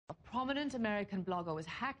A prominent American blogger was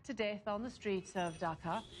hacked to death on the streets of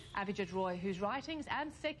Dhaka. Avijit Roy, whose writings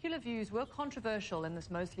and secular views were controversial in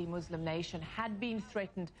this mostly Muslim nation, had been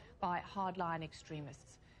threatened by hardline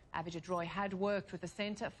extremists. Avijit Roy had worked with the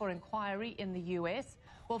Center for Inquiry in the US.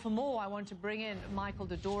 Well, for more, I want to bring in Michael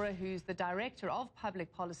Dodora, who's the Director of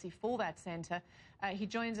Public Policy for that center. He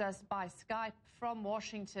joins us by Skype from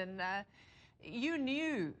Washington. You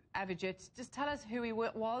knew Avijit. Just tell us who he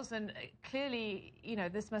was, and clearly, you know,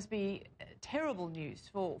 this must be terrible news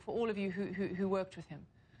for all of you who worked with him.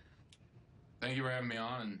 Thank you for having me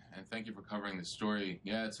on, and thank you for covering this story.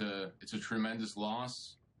 Yeah, it's a tremendous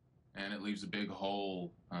loss, and it leaves a big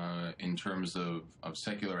hole in terms of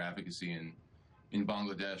secular advocacy in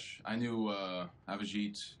Bangladesh. I knew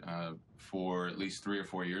Avijit for at least 3 or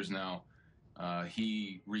 4 years now.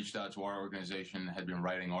 He reached out to our organization, had been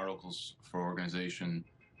writing articles for our organization,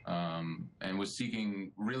 and was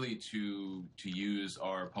seeking really to use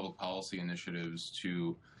our public policy initiatives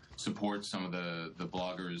to support some of the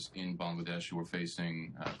bloggers in Bangladesh who were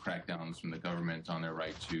facing crackdowns from the government on their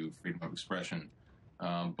right to freedom of expression.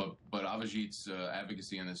 But Avijit's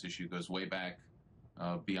advocacy on this issue goes way back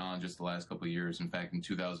beyond just the last couple of years. In fact, in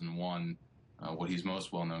 2001, what he's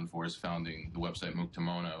most well known for is founding the website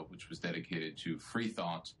Muder, which was dedicated to free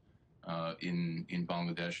thought in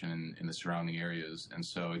Bangladesh and in the surrounding areas. And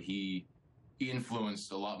so he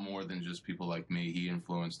influenced a lot more than just people like me. He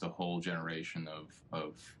influenced a whole generation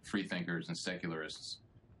of free thinkers and secularists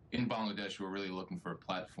in Bangladesh who were really looking for a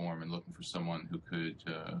platform and looking for someone who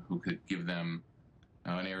could give them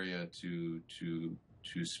an area to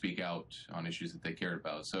speak out on issues that they cared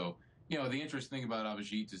about. So, you know, the interesting thing about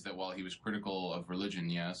Avijit is that while he was critical of religion,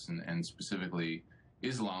 yes, and specifically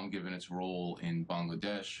Islam, given its role in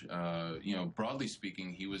Bangladesh, you know, broadly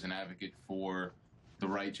speaking, he was an advocate for the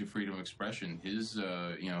right to freedom of expression. His,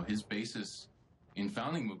 you know, his basis in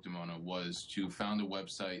founding Muder was to found a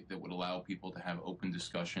website that would allow people to have open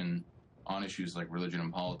discussion on issues like religion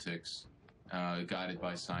and politics, guided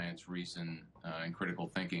by science, reason, and critical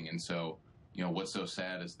thinking. And so, you know, what's so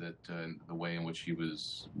sad is that the way in which he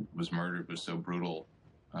was murdered was so brutal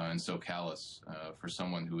and so callous for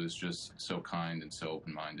someone who is just so kind and so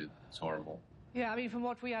open-minded. It's horrible. Yeah, I mean, from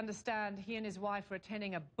what we understand, he and his wife were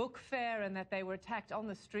attending a book fair and that they were attacked on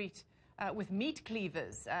the street with meat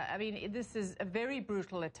cleavers. I mean, this is a very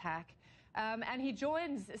brutal attack. And he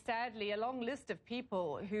joins, sadly, a long list of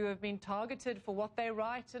people who have been targeted for what they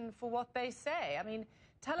write and for what they say. I mean,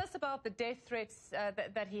 tell us about the death threats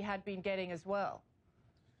that he had been getting as well.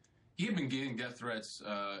 He had been getting death threats,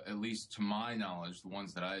 at least to my knowledge, the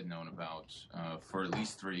ones that I had known about, for at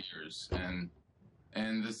least 3 years.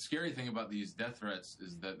 And the scary thing about these death threats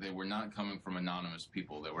is that they were not coming from anonymous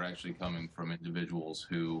people. They were actually coming from individuals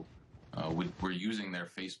who were using their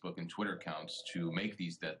Facebook and Twitter accounts to make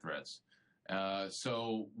these death threats.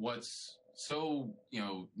 So what's so, you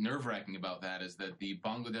know, nerve-wracking about that is that the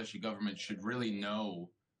Bangladeshi government should really know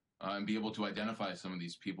and be able to identify some of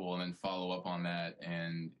these people and then follow up on that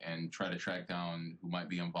and try to track down who might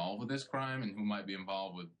be involved with this crime and who might be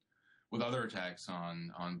involved with other attacks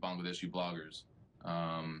on Bangladeshi bloggers.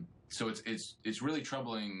 So it's really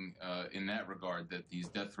troubling in that regard that these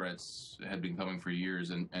death threats had been coming for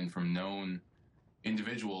years and from known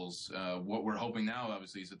individuals. What we're hoping now,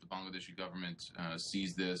 obviously, is that the Bangladeshi government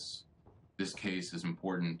sees this case as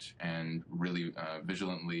important and really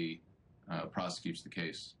vigilantly prosecutes the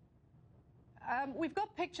case. We've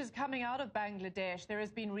got pictures coming out of Bangladesh. There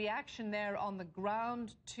has been reaction there on the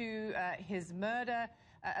ground to his murder.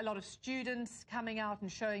 A lot of students coming out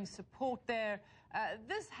and showing support there.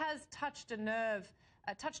 This has touched a nerve,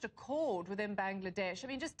 touched a chord within Bangladesh. I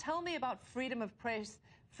mean, just tell me about freedom of press,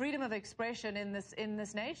 freedom of expression in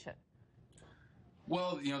this nation.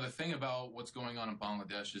 Well, you know, the thing about what's going on in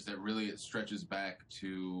Bangladesh is that really it stretches back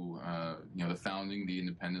to, you know, the founding, the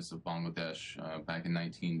independence of Bangladesh back in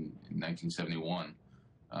 1971,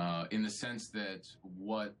 in the sense that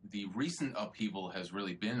what the recent upheaval has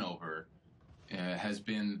really been over has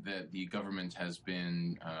been that the government has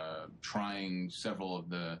been trying several of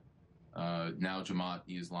the now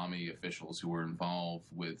Jamaat-e-Islami officials who were involved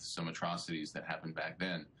with some atrocities that happened back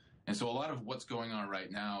then. And so a lot of what's going on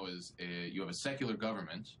right now is you have a secular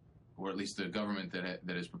government, or at least a government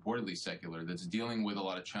that is purportedly secular, that's dealing with a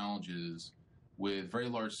lot of challenges with very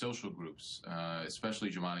large social groups,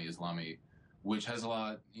 especially Jamaat-e-Islami, which has a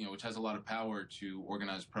lot of power to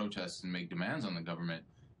organize protests and make demands on the government.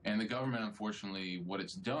 And the government, unfortunately, what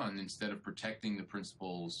it's done, instead of protecting the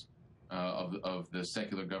principles of the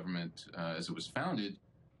secular government as it was founded,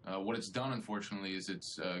 What it's done, unfortunately, is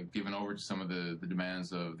it's given over to some of the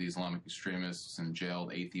demands of the Islamic extremists and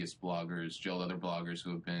jailed atheist bloggers, jailed other bloggers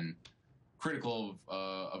who have been critical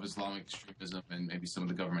of Islamic extremism and maybe some of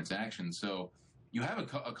the government's actions. So you have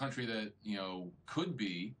a country that, could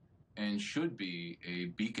be and should be a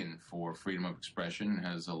beacon for freedom of expression, and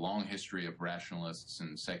has a long history of rationalists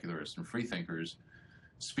and secularists and freethinkers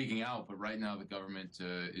speaking out. But right now the government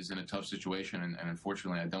is in a tough situation, and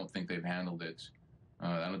unfortunately I don't think they've handled it.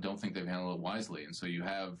 I don't think they've handled it wisely. And so you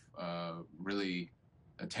have really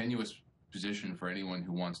a tenuous position for anyone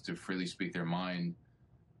who wants to freely speak their mind,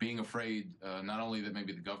 being afraid not only that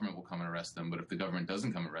maybe the government will come and arrest them, but if the government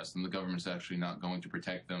doesn't come and arrest them, the government's actually not going to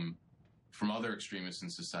protect them from other extremists in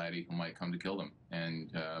society who might come to kill them.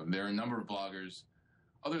 And there are a number of bloggers,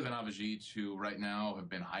 other than Avijit, who right now have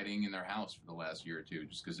been hiding in their house for the last year or two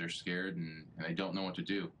just because they're scared and they don't know what to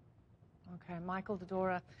do. Okay, Michael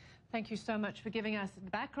Dodora, thank you so much for giving us the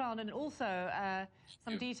background and also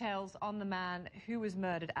some details on the man who was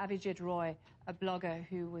murdered, Avijit Roy, a blogger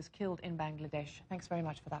who was killed in Bangladesh. Thanks very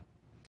much for that.